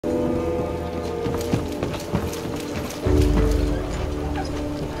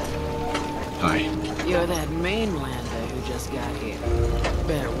You're that mainlander who just got here.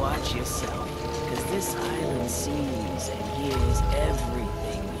 Better watch yourself, because this island sees and hears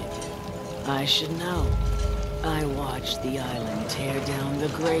everything you do. I should know. I watched the island tear down the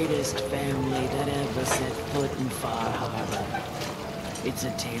greatest family that ever set foot in Far Harbor. It's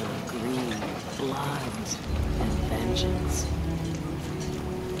a tale of greed, blood, and vengeance.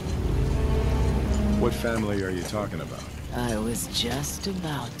 What family are you talking about? I was just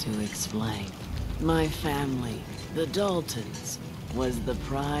about to explain. My family, the Daltons, was the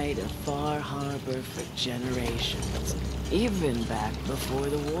pride of Far Harbor for generations, even back before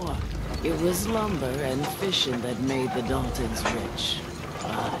the war. It was lumber and fishing that made the Daltons rich.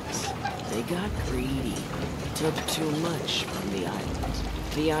 But they got greedy, took too much from the island.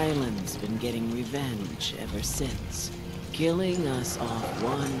 The island's been getting revenge ever since, killing us off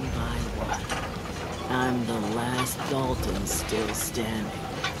one by one. I'm the last Dalton still standing.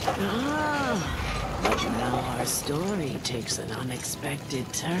 But now our story takes an unexpected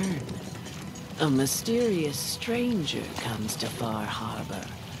turn. A mysterious stranger comes to Far Harbor.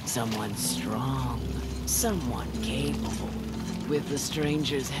 Someone strong, someone capable. With the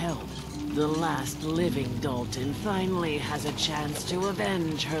stranger's help, the last living Dalton finally has a chance to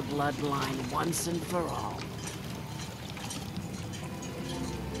avenge her bloodline once and for all.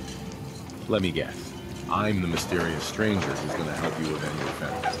 Let me guess. I'm the mysterious stranger who's gonna help you avenge your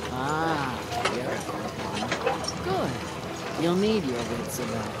family. You're a good one. Good. You'll need your wits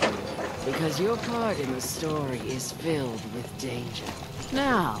about you, because your part in the story is filled with danger.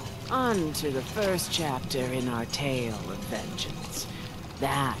 Now, on to the first chapter in our tale of vengeance.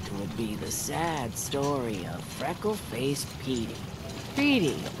 That would be the sad story of freckle-faced Petey.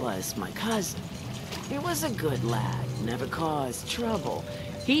 Petey was my cousin. He was a good lad, never caused trouble.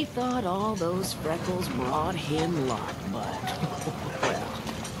 He thought all those freckles brought him luck, but, well,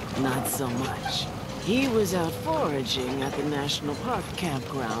 not so much. He was out foraging at the National Park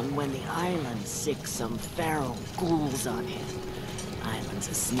campground when the island sicked some feral ghouls on him. Island's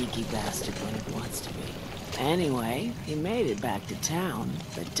a sneaky bastard when it wants to be. Anyway, he made it back to town,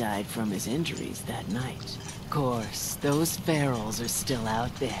 but died from his injuries that night. Of course, those ferals are still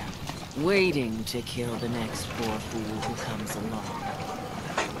out there, waiting to kill the next poor fool who comes along.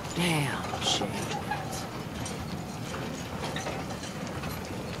 Damn shame.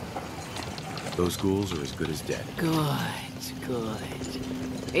 Those ghouls are as good as dead. Good.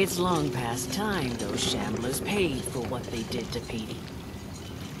 It's long past time those shamblers paid for what they did to Petey.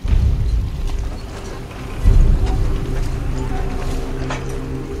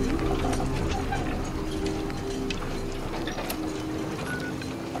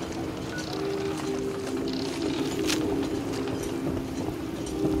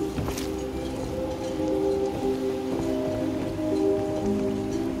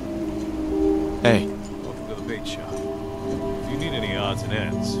 Hey. Welcome to the bait shop. If you need any odds and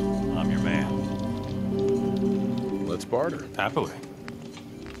ends, I'm your man. Let's barter. Happily.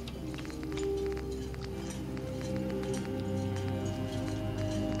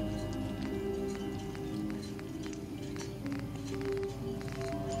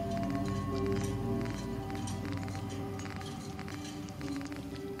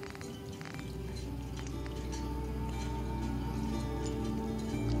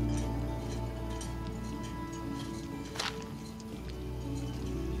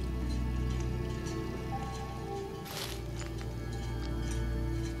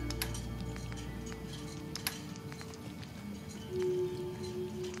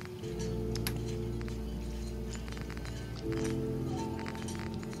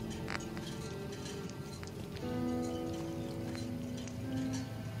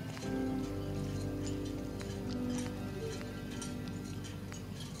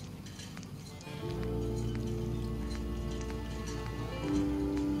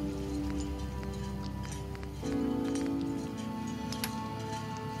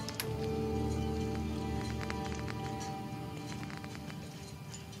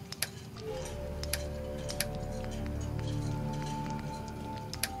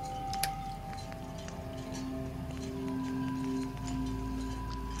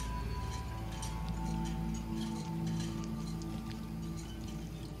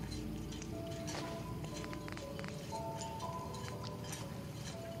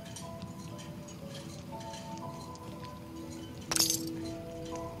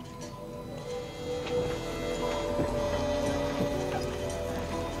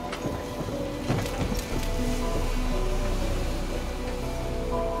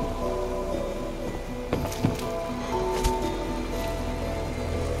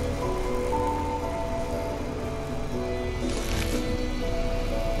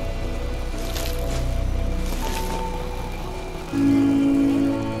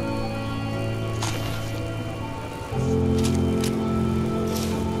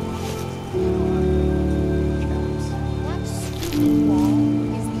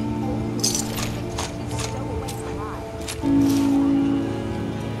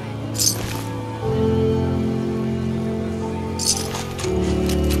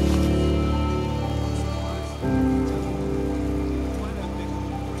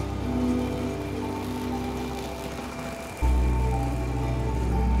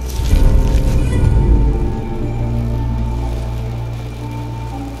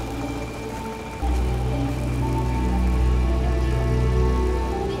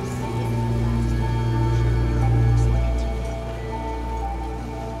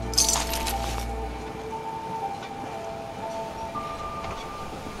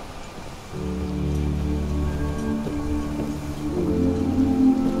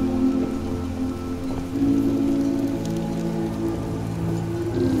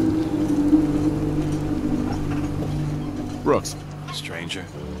 stranger.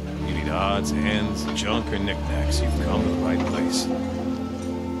 You need odds, ends, junk, or knickknacks, you've come to the right place.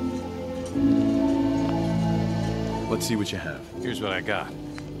 Let's see what you have. Here's what I got.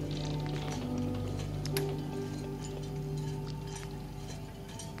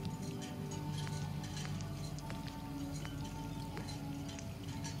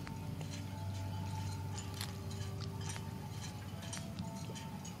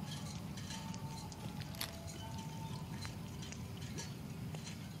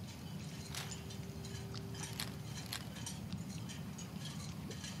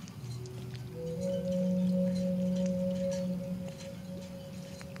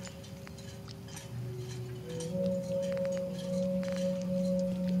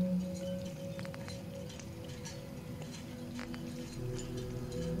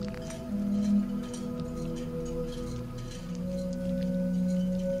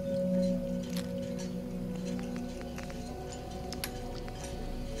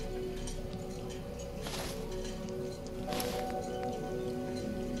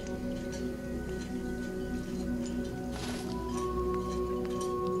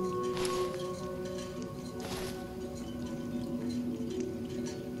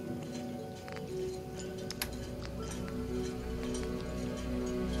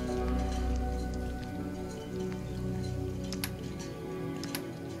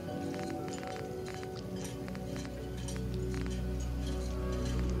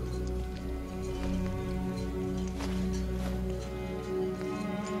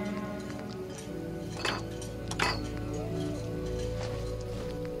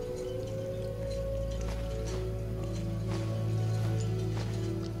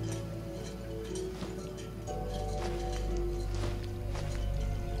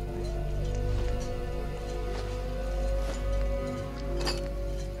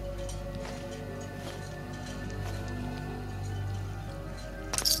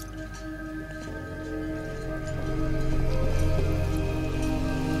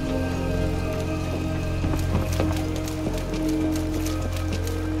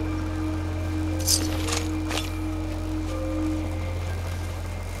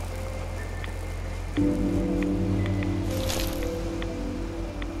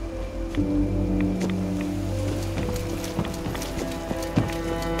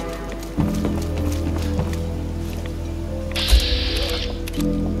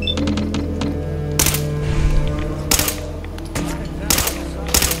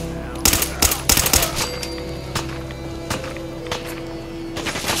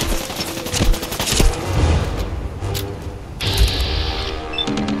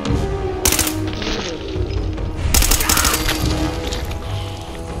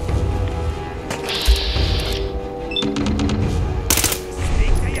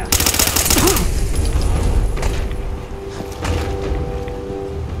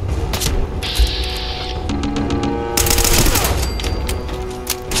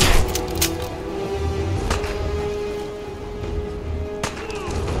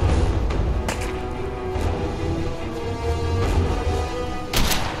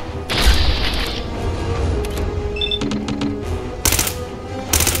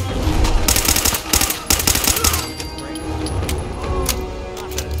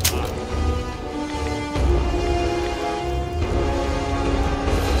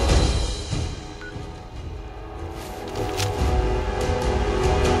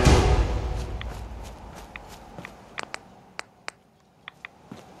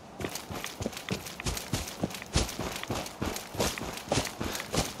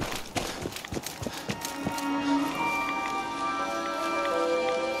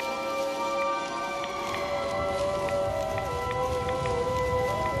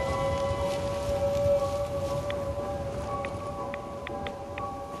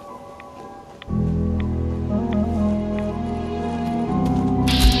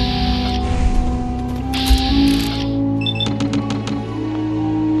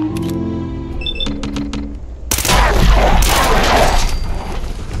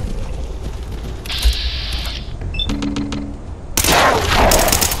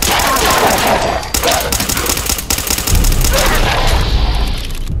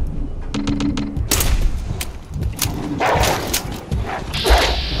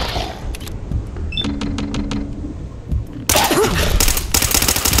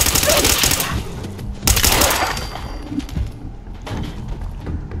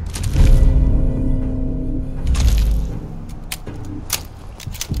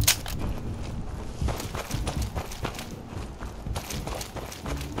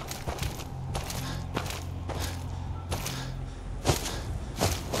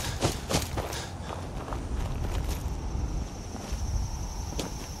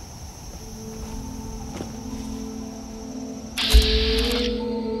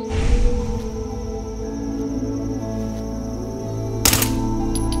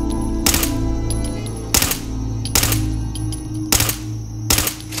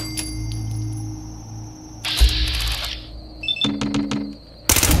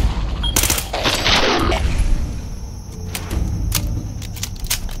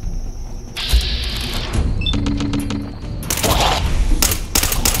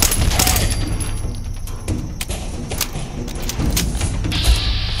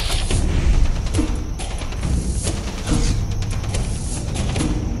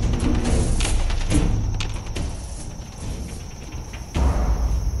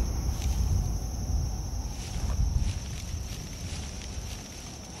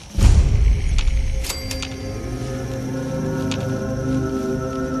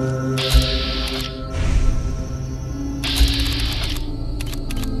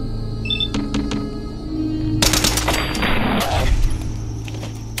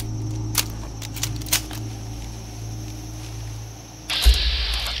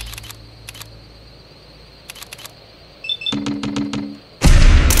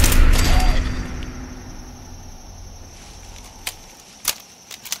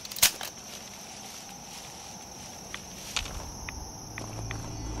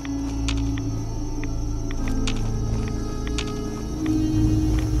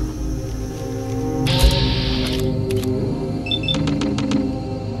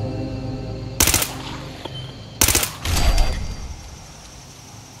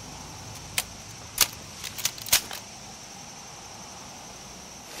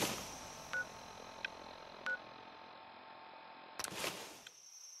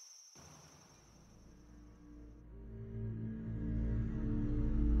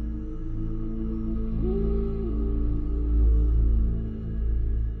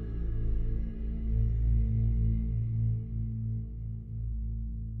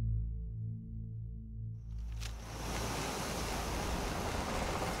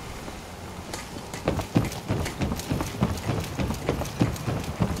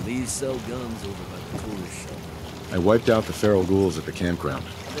 These sell guns over by the tourist shop. I wiped out the feral ghouls at the campground.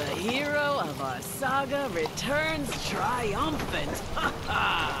 The hero of our saga returns triumphant. Ha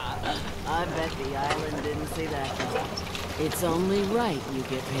ha! I bet the island didn't see that coming. It's only right you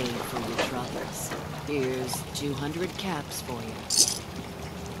get paid for your troubles. Here's 200 caps for you.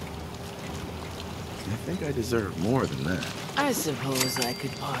 I think I deserve more than that. I suppose I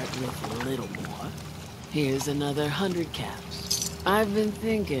could part with a little more. Here's another 100 caps. I've been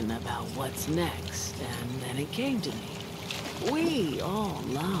thinking about what's next, and then it came to me. We all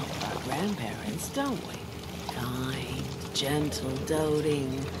love our grandparents, don't we? Kind, gentle,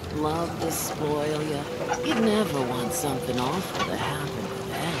 doting, love to spoil you. You'd never want something awful to happen to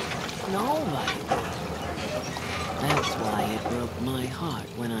them. Nobody would. That's why it broke my heart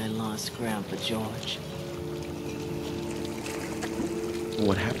when I lost Grandpa George.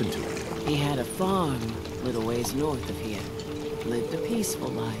 What happened to him? He had a farm little ways north of here. Lived a peaceful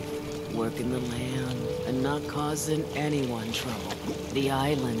life, working the land and not causing anyone trouble. The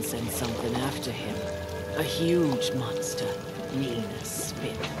island sent something after him. A huge monster, mean as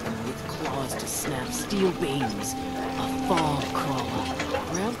spit and with claws to snap steel beams. A fog crawler.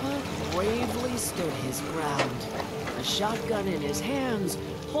 Grandpa bravely stood his ground. A shotgun in his hands,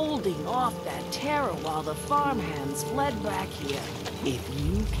 holding off that terror while the farmhands fled back here. If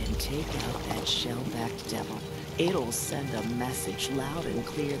you can take out that shell-backed devil, it'll send a message loud and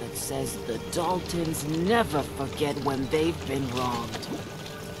clear that says the Daltons never forget when they've been wronged.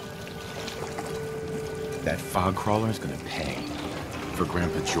 That fog crawler's gonna pay for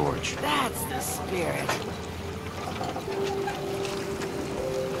Grandpa George. That's the spirit.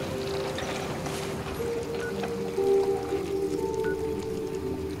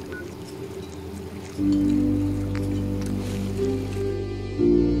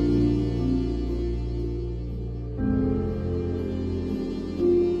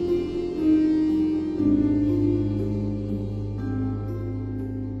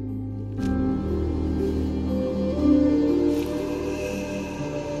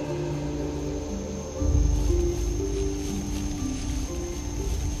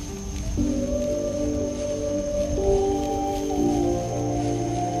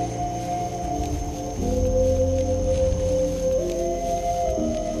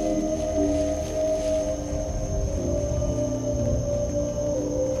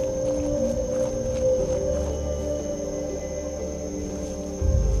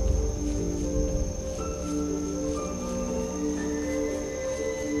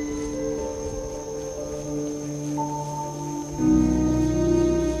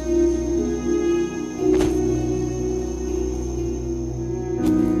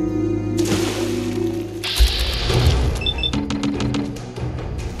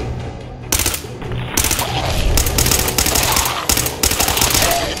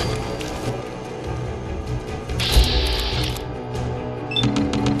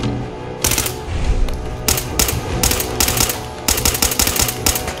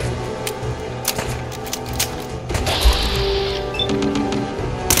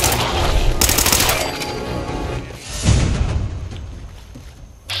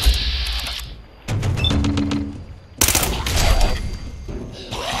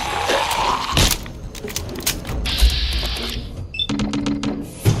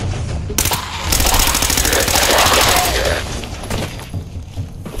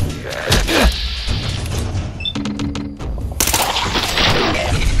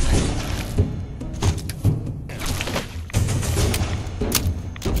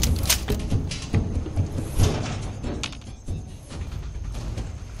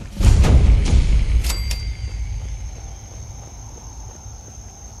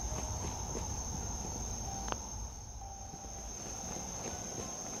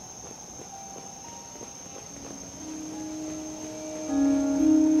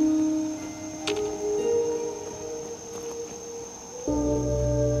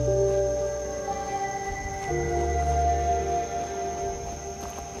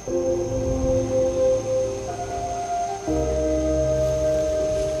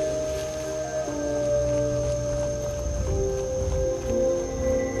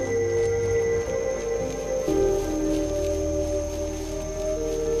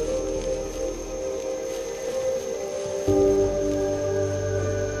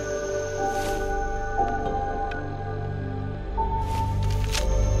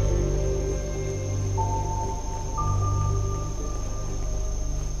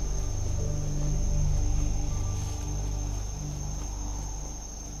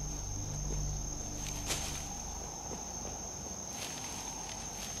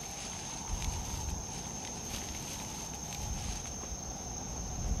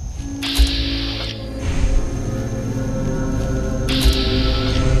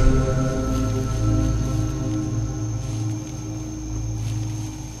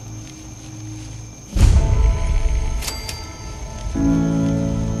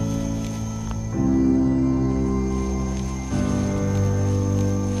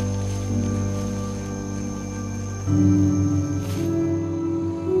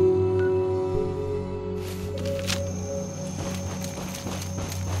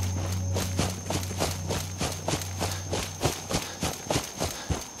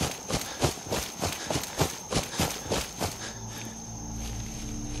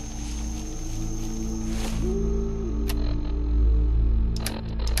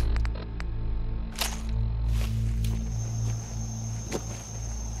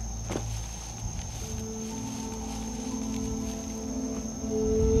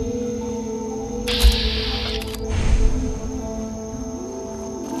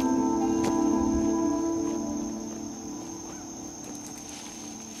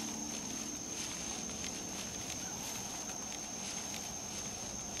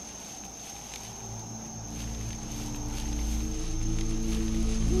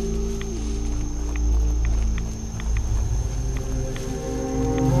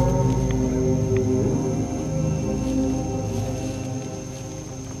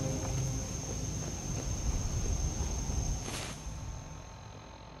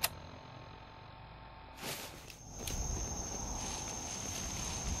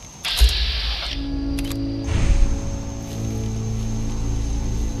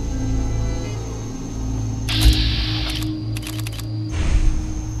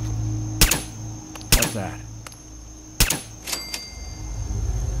 What's that?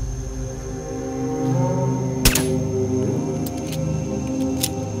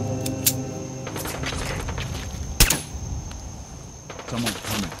 Someone's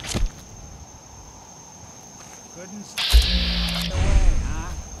coming. Couldn't stand the way, huh?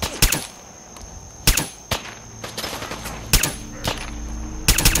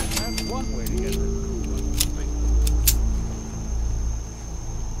 That's one way to get the cool up.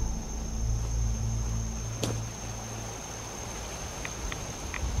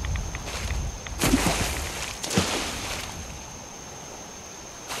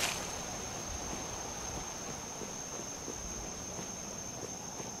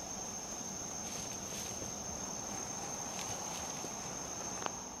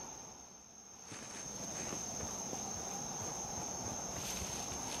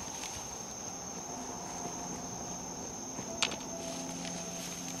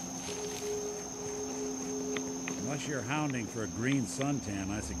 Unless you're hounding for a green suntan,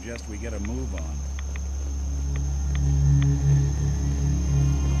 I suggest we get a move on.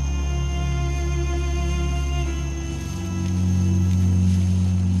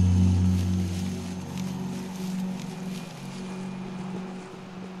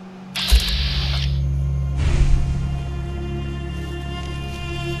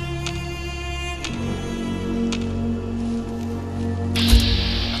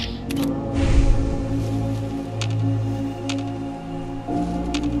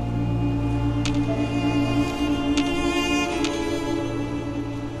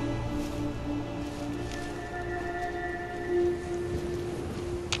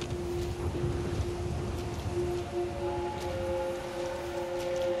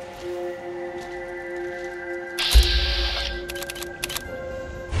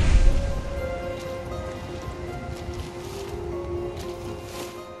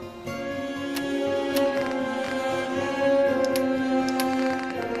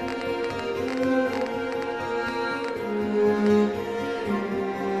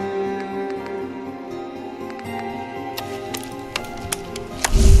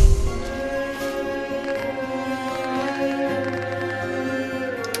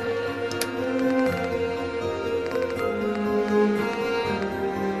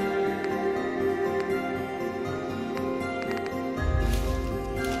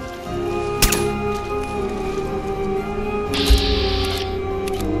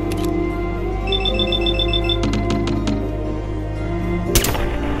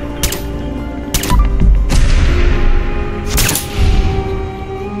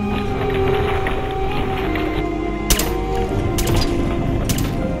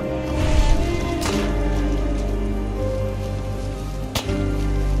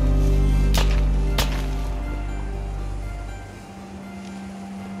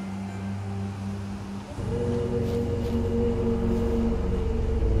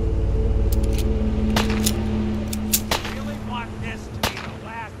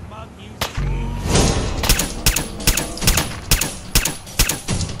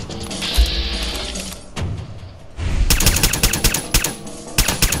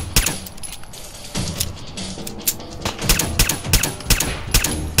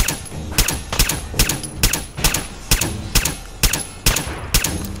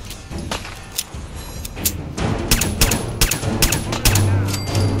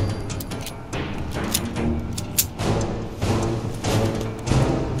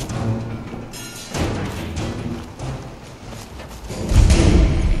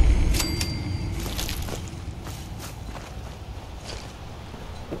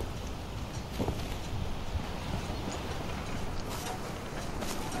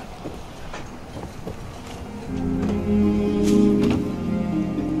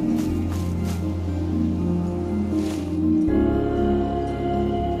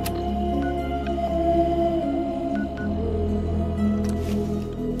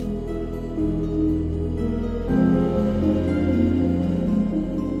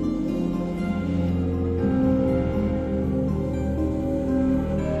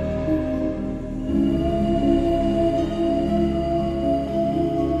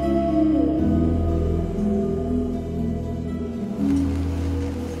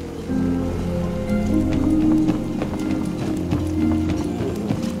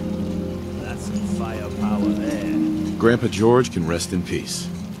 Grandpa George can rest in peace.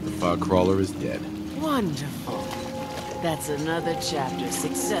 The fog crawler is dead. Wonderful. That's another chapter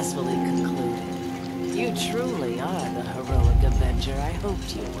successfully concluded. You truly are the heroic avenger I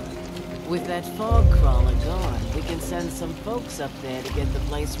hoped you were. With that fog crawler gone, we can send some folks up there to get the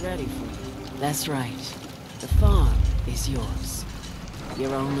place ready for you. That's right. The farm is yours.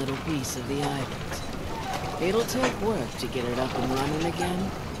 Your own little piece of the island. It'll take work to get it up and running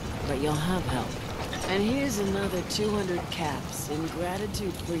again, but you'll have help. And here's another 200 caps in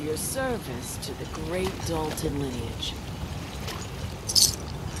gratitude for your service to the great Dalton lineage.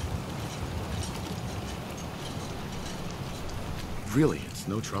 Really, it's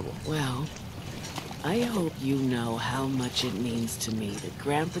no trouble. Well, I hope you know how much it means to me that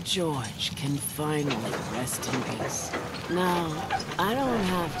Grandpa George can finally rest in peace. Now, I don't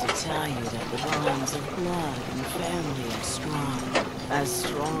have to tell you that the bonds of blood and family are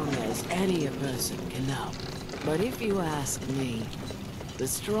strong as any a person can know. But if you ask me, the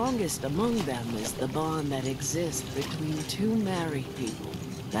strongest among them is the bond that exists between two married people.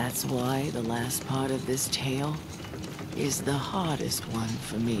 That's why the last part of this tale is the hardest one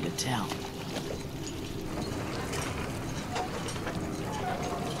for me to tell.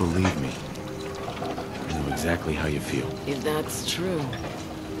 Believe me, I know exactly how you feel. If that's true,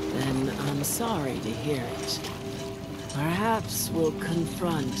 then I'm sorry to hear it. Perhaps we'll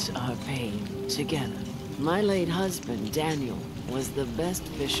confront our pain together. My late husband, Daniel, was the best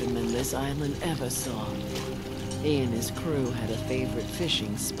fisherman this island ever saw. He and his crew had a favorite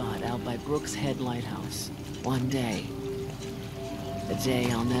fishing spot out by Brooks Head Lighthouse. One day, a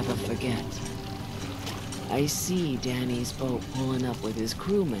day I'll never forget, I see Danny's boat pulling up with his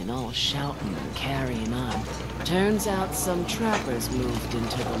crewmen all shouting and carrying on. Turns out some trappers moved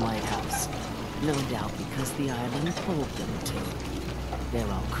into the lighthouse. No doubt because the island told them to. They're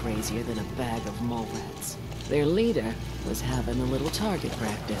all crazier than a bag of mole rats. Their leader was having a little target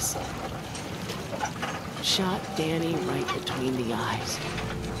practice. Shot Danny right between the eyes.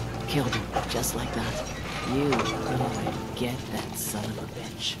 Killed him, just like that. You go and get that son of a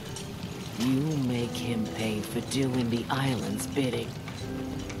bitch. You make him pay for doing the island's bidding.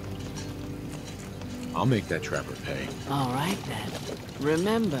 I'll make that trapper pay. All right, then.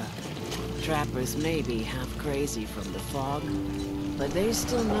 Remember, trappers may be half crazy from the fog, but they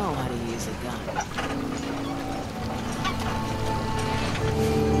still know how to use a gun.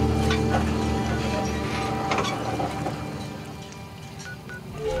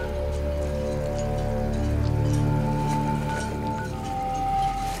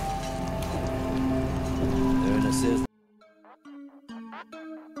 They're an assist.